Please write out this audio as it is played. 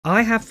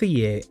I have for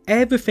you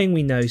everything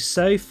we know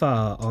so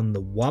far on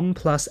the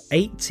OnePlus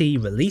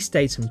 8T release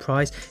date and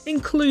price,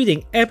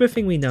 including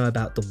everything we know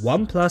about the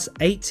OnePlus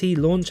 8T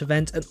launch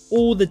event and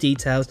all the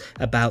details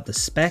about the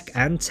spec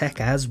and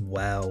tech as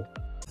well.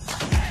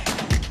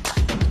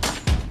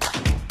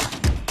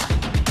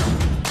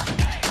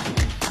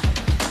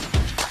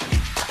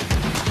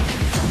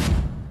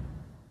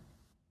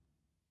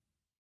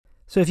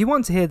 So if you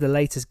want to hear the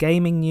latest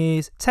gaming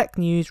news, tech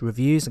news,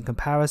 reviews and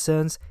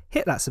comparisons,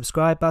 hit that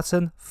subscribe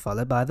button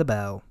followed by the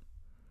bell.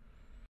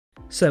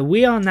 So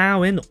we are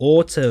now in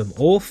autumn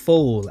or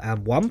fall,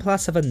 and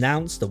OnePlus have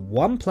announced the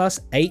OnePlus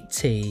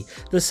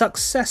 8T, the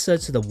successor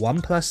to the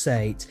OnePlus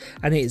 8,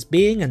 and it is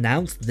being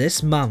announced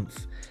this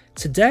month.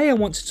 Today I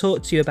want to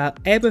talk to you about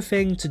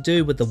everything to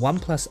do with the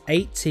OnePlus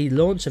 8T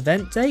launch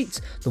event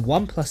date, the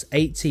OnePlus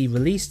 8T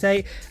release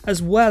date,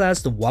 as well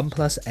as the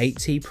OnePlus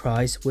 8T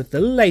price with the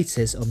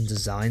latest on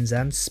designs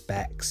and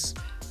specs.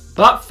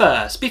 But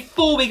first,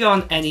 before we go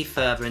on any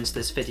further into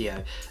this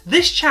video,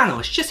 this channel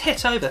has just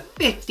hit over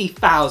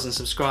 50,000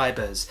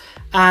 subscribers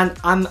and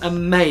I'm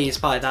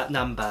amazed by that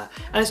number,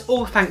 and it's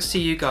all thanks to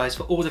you guys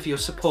for all of your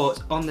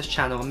support on this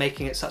channel and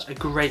making it such a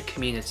great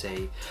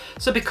community.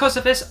 So because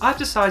of this, I've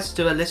decided to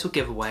do a little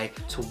giveaway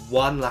to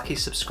one lucky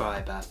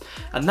subscriber,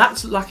 and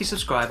that lucky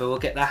subscriber will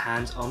get their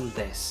hands on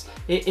this.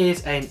 It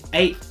is an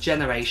 8th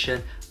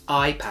generation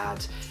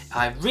iPad.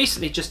 I've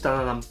recently just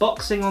done an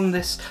unboxing on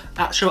this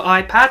actual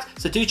iPad,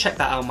 so do check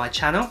that out on my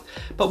channel.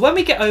 But when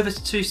we get over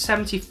to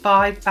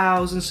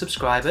 75,000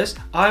 subscribers,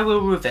 I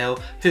will reveal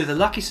who the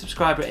lucky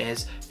subscriber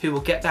is who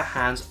will get their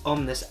hands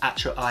on this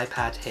actual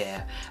iPad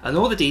here. And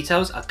all the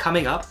details are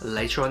coming up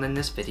later on in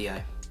this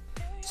video.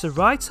 So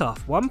right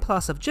off,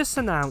 OnePlus have just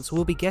announced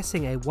we'll be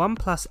getting a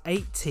OnePlus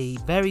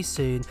 8T very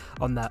soon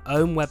on their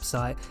own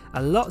website,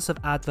 and lots of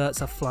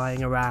adverts are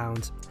flying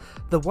around.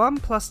 The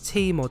OnePlus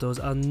T models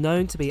are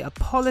known to be a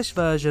polished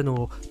version,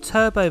 or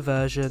turbo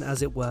version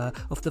as it were,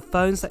 of the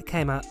phones that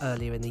came out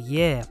earlier in the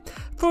year.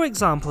 For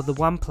example, the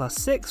OnePlus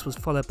 6 was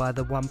followed by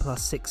the OnePlus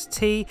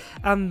 6T,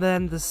 and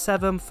then the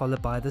 7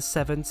 followed by the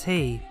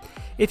 7T.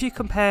 If you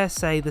compare,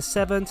 say, the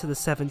 7 to the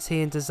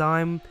 7T in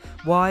design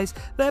wise,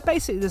 they're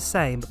basically the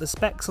same, but the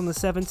specs on the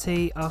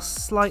 7T are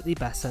slightly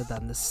better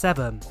than the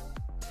 7.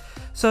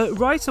 So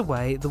right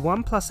away, the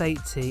OnePlus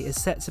 8T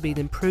is set to be an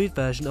improved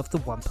version of the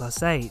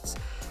OnePlus 8,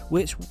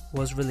 which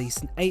was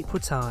released in April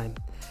time,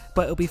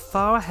 but it'll be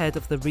far ahead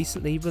of the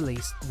recently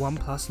released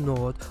OnePlus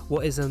Nord,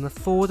 what is an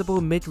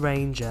affordable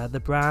mid-ranger the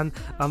brand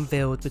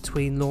unveiled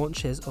between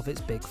launches of its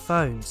big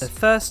phones. So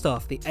first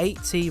off, the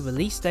 8T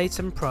release date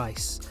and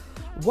price.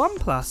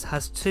 OnePlus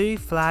has 2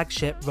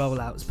 flagship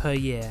rollouts per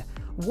year,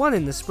 one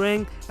in the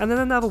spring and then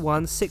another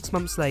one 6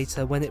 months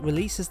later when it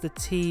releases the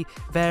T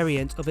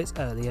variant of its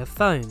earlier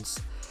phones.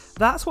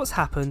 That's what's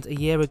happened a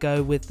year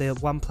ago with the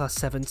OnePlus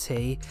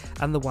 7T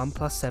and the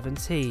OnePlus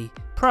 7T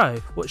Pro,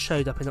 which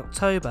showed up in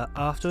October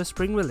after a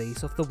spring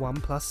release of the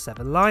OnePlus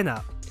 7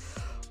 lineup.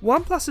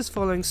 OnePlus is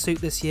following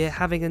suit this year,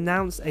 having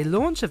announced a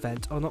launch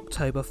event on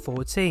October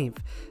 14th.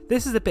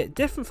 This is a bit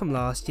different from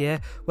last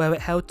year, where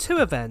it held 2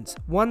 events,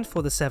 one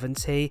for the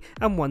 7T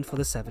and one for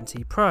the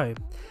 7T Pro.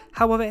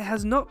 However, it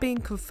has not been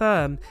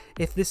confirmed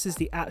if this is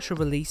the actual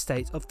release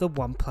date of the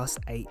OnePlus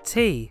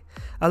 8T.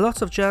 A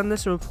lot of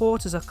journalists and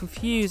reporters are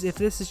confused if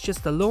this is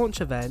just the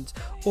launch event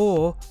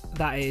or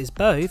that it is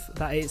both,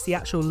 that it's the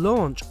actual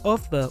launch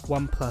of the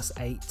OnePlus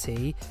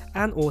 8T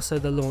and also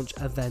the launch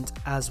event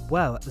as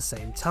well at the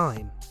same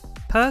time.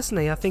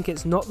 Personally, I think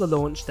it's not the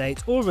launch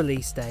date or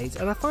release date,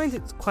 and I find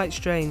it quite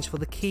strange for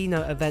the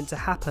keynote event to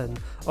happen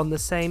on the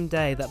same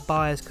day that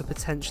buyers could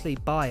potentially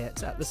buy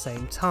it at the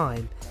same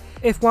time.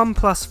 If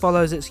OnePlus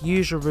follows its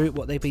usual route,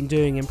 what they've been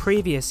doing in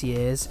previous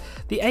years,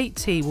 the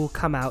 8T will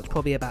come out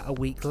probably about a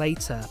week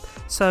later,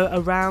 so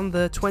around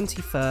the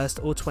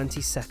 21st or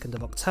 22nd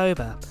of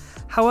October.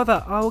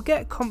 However, I will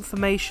get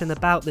confirmation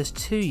about this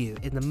to you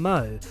in the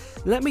Mo.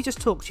 Let me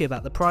just talk to you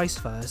about the price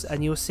first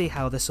and you'll see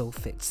how this all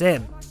fits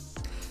in.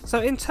 So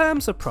in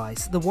terms of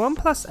price, the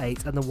OnePlus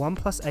 8 and the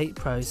OnePlus 8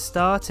 Pro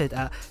started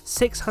at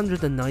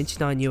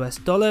 $699 US,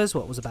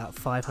 what was about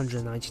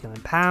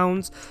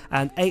 £599,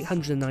 and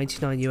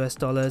 $899 US,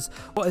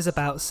 what is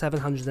about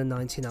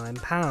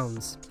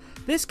 £799.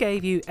 This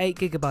gave you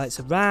 8GB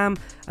of RAM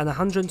and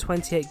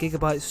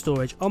 128GB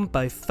storage on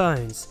both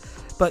phones,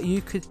 but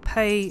you could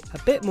pay a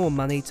bit more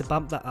money to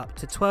bump that up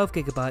to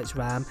 12GB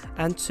RAM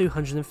and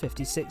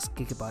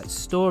 256GB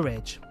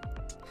storage.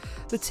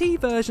 The T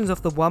versions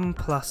of the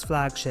OnePlus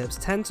flagships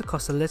tend to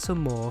cost a little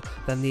more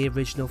than the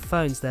original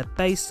phones they're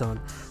based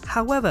on.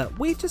 However,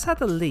 we've just had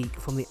a leak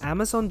from the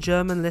Amazon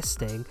German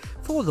listing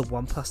for the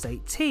OnePlus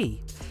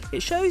 8T.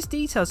 It shows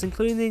details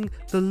including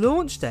the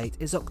launch date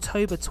is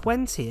October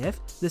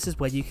 20th, this is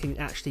when you can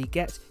actually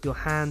get your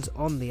hands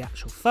on the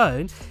actual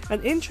phone,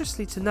 and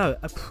interestingly to note,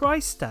 a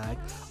price tag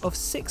of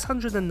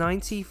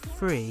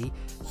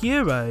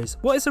 €693,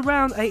 what is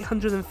around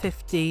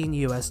 $815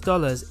 US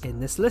in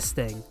this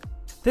listing.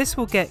 This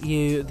will get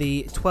you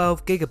the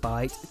 12GB,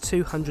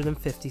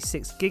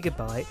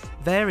 256GB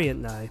variant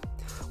now.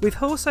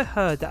 We've also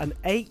heard that an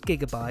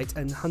 8GB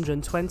and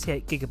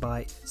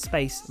 128GB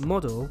space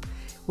model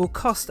will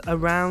cost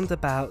around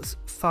about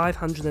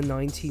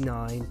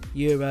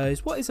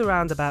 €599, what is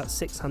around about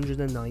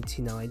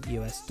 $699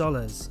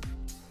 US.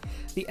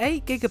 The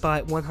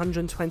 8GB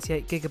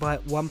 128GB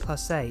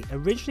OnePlus 8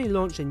 originally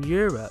launched in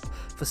Europe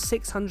for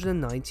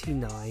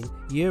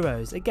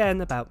 €699,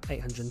 again about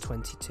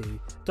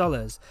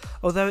 $822,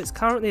 although it's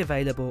currently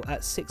available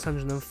at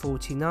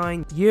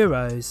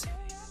 €649.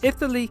 If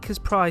the leaker's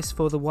price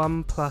for the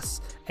OnePlus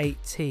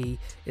 8T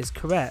is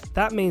correct,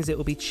 that means it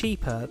will be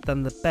cheaper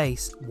than the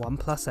base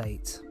OnePlus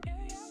 8.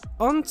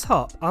 On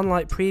top,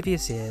 unlike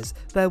previous years,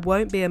 there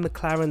won't be a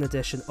McLaren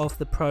edition of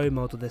the Pro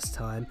model this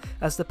time,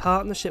 as the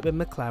partnership with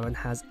McLaren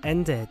has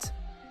ended.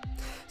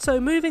 So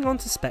moving on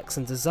to specs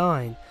and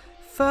design.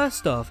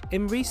 First off,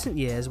 in recent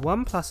years,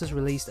 OnePlus has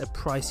released a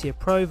pricier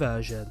Pro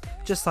version,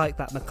 just like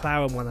that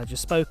McLaren one I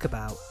just spoke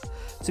about,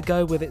 to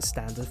go with its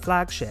standard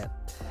flagship.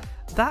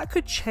 That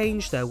could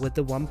change though with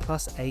the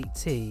OnePlus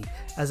 8T,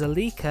 as a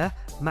leaker,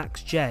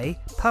 Max J,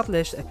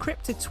 published a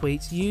cryptic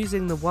tweet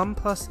using the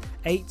OnePlus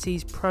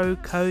 8T's Pro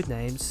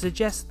codename to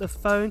suggest that the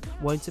phone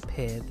won't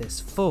appear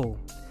this fall.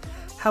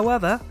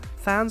 However,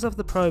 fans of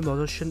the Pro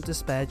model shouldn't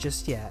despair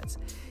just yet.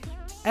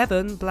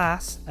 Evan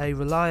Blass, a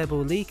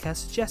reliable leaker,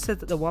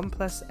 suggested that the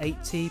OnePlus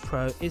 8T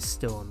Pro is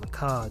still on the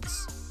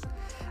cards.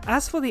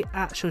 As for the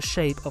actual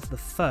shape of the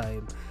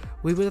phone,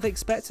 we would have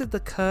expected the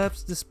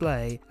curved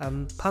display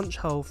and punch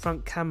hole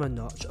front camera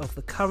notch of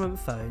the current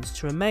phones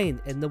to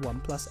remain in the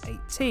OnePlus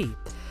 8T.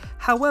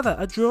 However,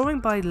 a drawing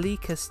by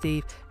leaker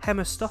Steve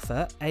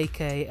Hemmerstoffer,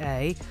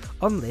 aka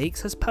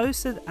OnLeaks, has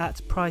posted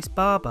at Price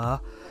Barber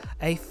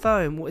a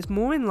phone what is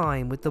more in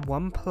line with the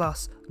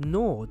OnePlus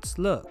Nord's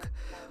look,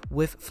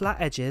 with flat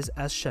edges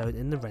as shown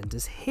in the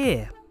renders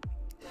here.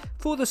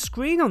 For the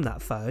screen on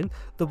that phone,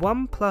 the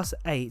OnePlus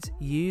 8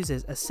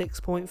 uses a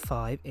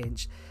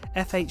 6.5-inch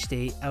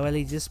FHD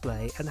OLED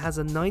display and has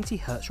a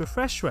 90Hz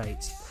refresh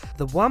rate.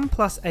 The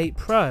OnePlus 8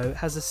 Pro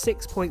has a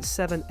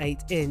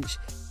 6.78-inch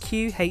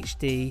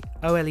QHD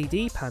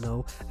OLED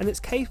panel and it's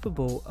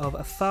capable of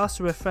a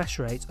faster refresh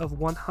rate of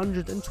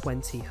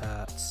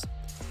 120Hz.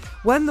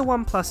 When the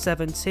OnePlus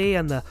 7T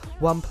and the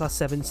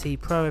OnePlus 7T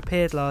Pro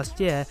appeared last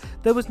year,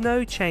 there was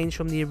no change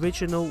from the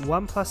original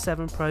OnePlus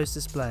 7 Pro's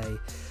display,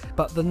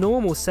 but the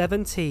normal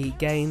 7T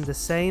gained the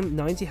same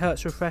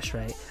 90Hz refresh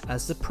rate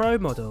as the Pro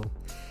model.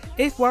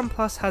 If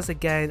OnePlus has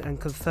again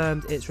and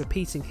confirmed its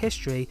repeating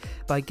history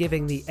by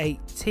giving the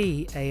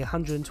 8T a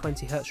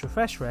 120Hz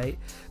refresh rate,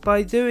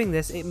 by doing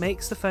this it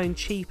makes the phone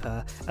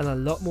cheaper and a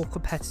lot more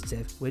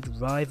competitive with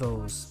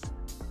rivals.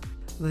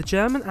 The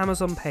German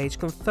Amazon page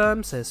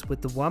confirms this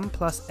with the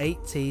OnePlus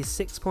 8T's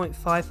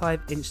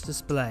 6.55-inch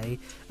display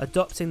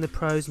adopting the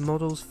Pro's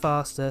model's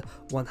faster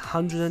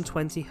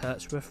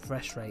 120Hz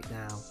refresh rate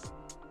now.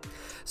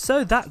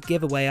 So that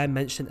giveaway I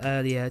mentioned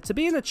earlier, to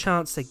be in a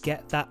chance to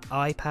get that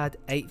iPad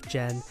 8th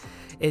Gen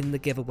in the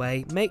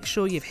giveaway, make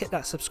sure you've hit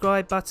that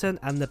subscribe button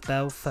and the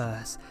bell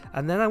first.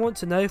 And then I want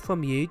to know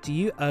from you, do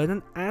you own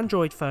an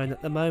Android phone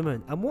at the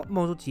moment and what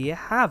model do you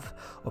have?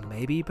 Or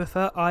maybe you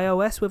prefer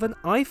iOS with an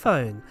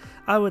iPhone?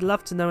 I would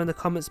love to know in the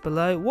comments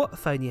below what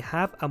phone you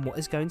have and what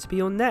is going to be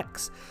your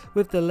next.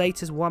 With the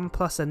latest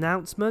OnePlus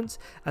announcement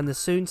and the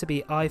soon to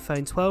be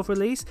iPhone 12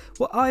 release,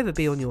 will either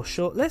be on your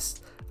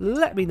shortlist?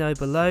 Let me know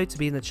below to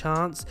be in the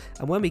chance,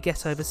 and when we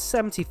get over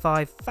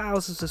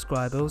 75,000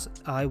 subscribers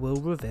I will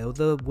reveal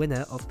the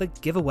winner of the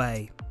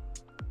giveaway.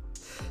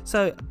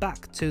 So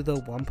back to the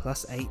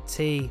OnePlus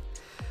 8T.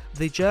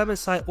 The German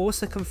site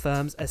also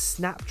confirms a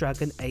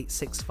Snapdragon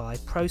 865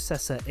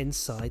 processor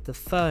inside the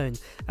phone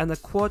and a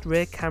quad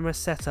rear camera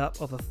setup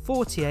of a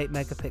 48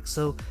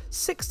 megapixel,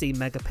 16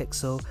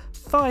 megapixel,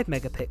 5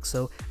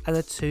 megapixel and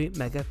a 2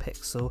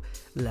 megapixel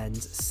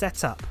lens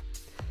setup.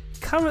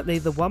 Currently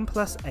the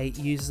OnePlus 8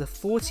 uses a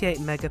 48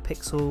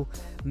 megapixel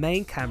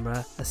main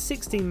camera, a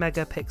 16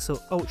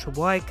 megapixel ultra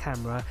wide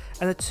camera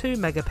and a 2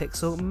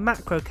 megapixel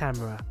macro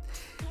camera.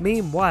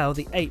 Meanwhile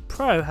the 8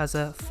 Pro has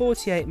a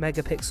 48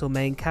 megapixel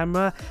main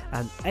camera,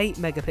 an 8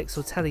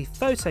 megapixel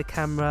telephoto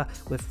camera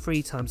with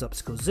 3x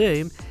optical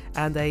zoom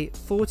and a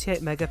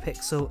 48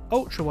 megapixel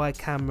ultra wide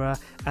camera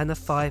and a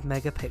 5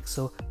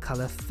 megapixel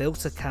color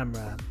filter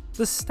camera.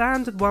 The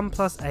standard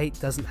OnePlus 8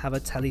 doesn't have a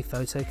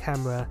telephoto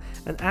camera,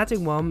 and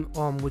adding one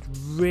on would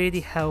really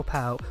help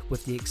out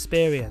with the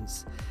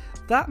experience.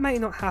 That may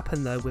not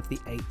happen though with the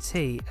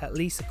 8T, at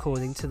least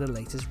according to the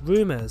latest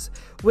rumours.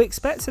 We're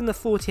expecting the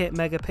 48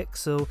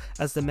 megapixel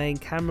as the main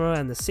camera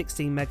and the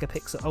 16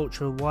 megapixel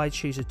ultra wide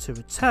shooter to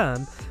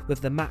return,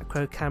 with the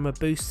macro camera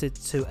boosted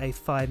to a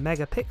 5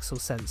 megapixel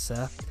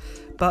sensor,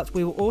 but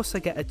we will also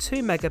get a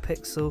 2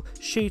 megapixel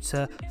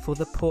shooter for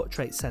the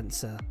portrait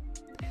sensor.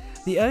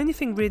 The only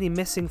thing really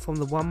missing from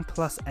the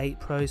OnePlus 8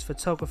 Pro's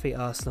photography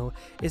arsenal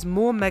is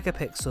more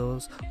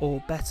megapixels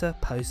or better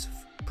post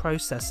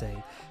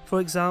processing. For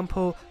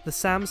example, the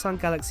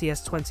Samsung Galaxy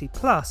S20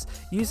 Plus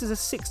uses a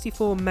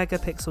 64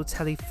 megapixel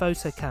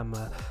telephoto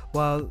camera,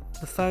 while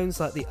the phones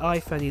like the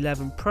iPhone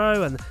 11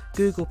 Pro and the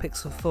Google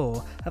Pixel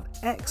 4 have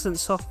excellent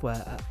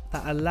software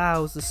that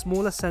allows the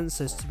smaller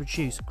sensors to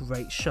produce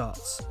great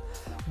shots.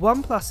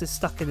 OnePlus is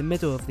stuck in the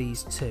middle of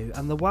these two,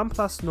 and the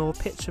OnePlus Nord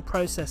picture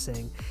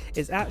processing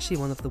is actually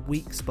one of the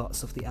weak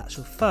spots of the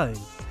actual phone.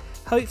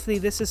 Hopefully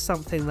this is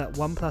something that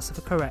OnePlus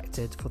have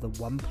corrected for the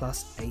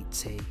OnePlus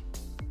 8T.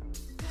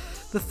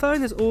 The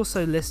phone is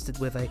also listed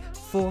with a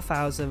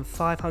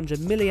 4500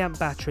 mAh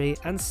battery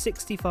and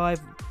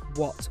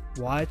 65-watt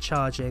wired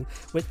charging,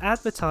 with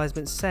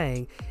advertisements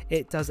saying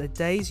it does a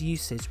day's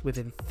usage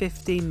within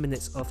 15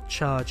 minutes of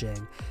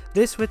charging.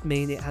 This would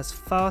mean it has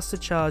faster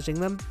charging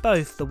than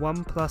both the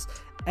OnePlus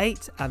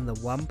 8 and the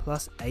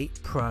OnePlus 8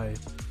 Pro.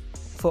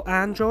 For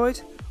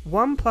Android,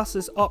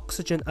 OnePlus's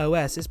Oxygen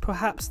OS is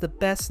perhaps the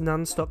best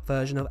non-stock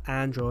version of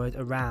Android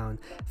around,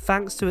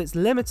 thanks to its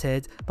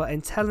limited but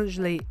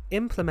intelligently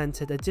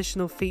implemented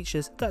additional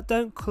features that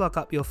don't clog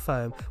up your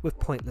phone with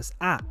pointless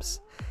apps.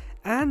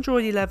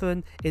 Android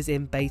 11 is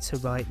in beta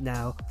right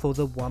now for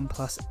the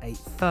OnePlus 8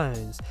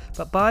 phones,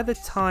 but by the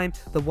time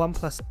the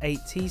OnePlus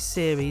 8T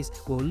series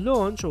will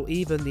launch, or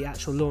even the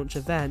actual launch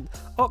event,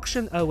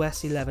 Oxygen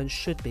OS 11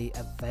 should be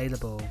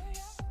available.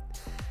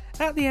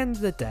 At the end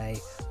of the day,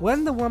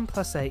 when the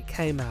OnePlus 8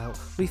 came out,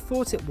 we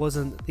thought it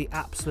wasn't the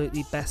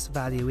absolutely best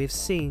value we've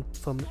seen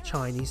from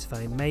Chinese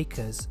phone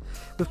makers,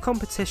 with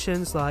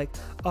competitions like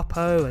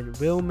Oppo and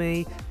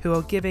Realme who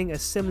are giving a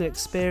similar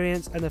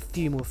experience and a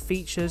few more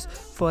features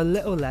for a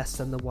little less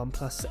than the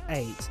OnePlus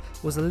 8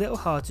 was a little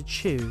hard to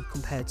chew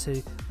compared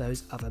to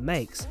those other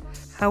makes.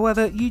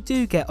 However, you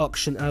do get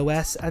Oxygen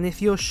OS, and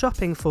if you're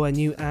shopping for a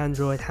new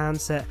Android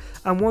handset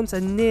and want a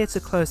near to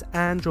close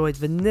Android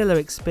vanilla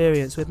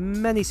experience with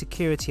many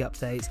security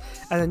updates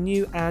and a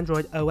new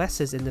Android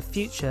OSs in the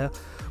future,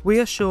 we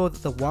are sure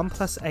that the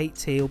OnePlus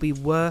 8T will be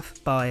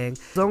worth buying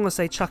as long as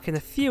they chuck in a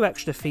few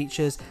extra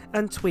features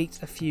and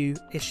tweaked a few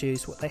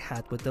issues what they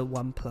had with the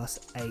OnePlus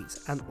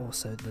 8 and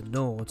also the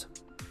Nord.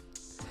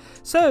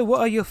 So what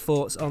are your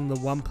thoughts on the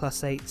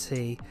OnePlus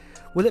 8T?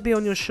 Will it be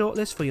on your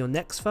shortlist for your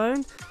next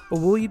phone, or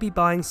will you be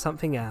buying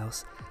something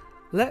else?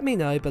 Let me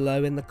know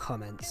below in the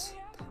comments.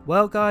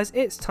 Well guys,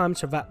 it's time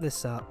to wrap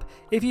this up.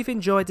 If you've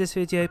enjoyed this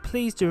video,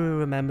 please do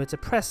remember to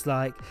press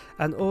like,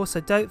 and also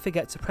don't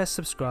forget to press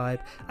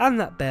subscribe and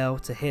that bell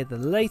to hear the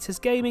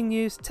latest gaming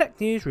news, tech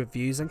news,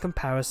 reviews and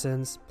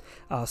comparisons.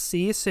 I'll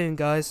see you soon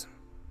guys.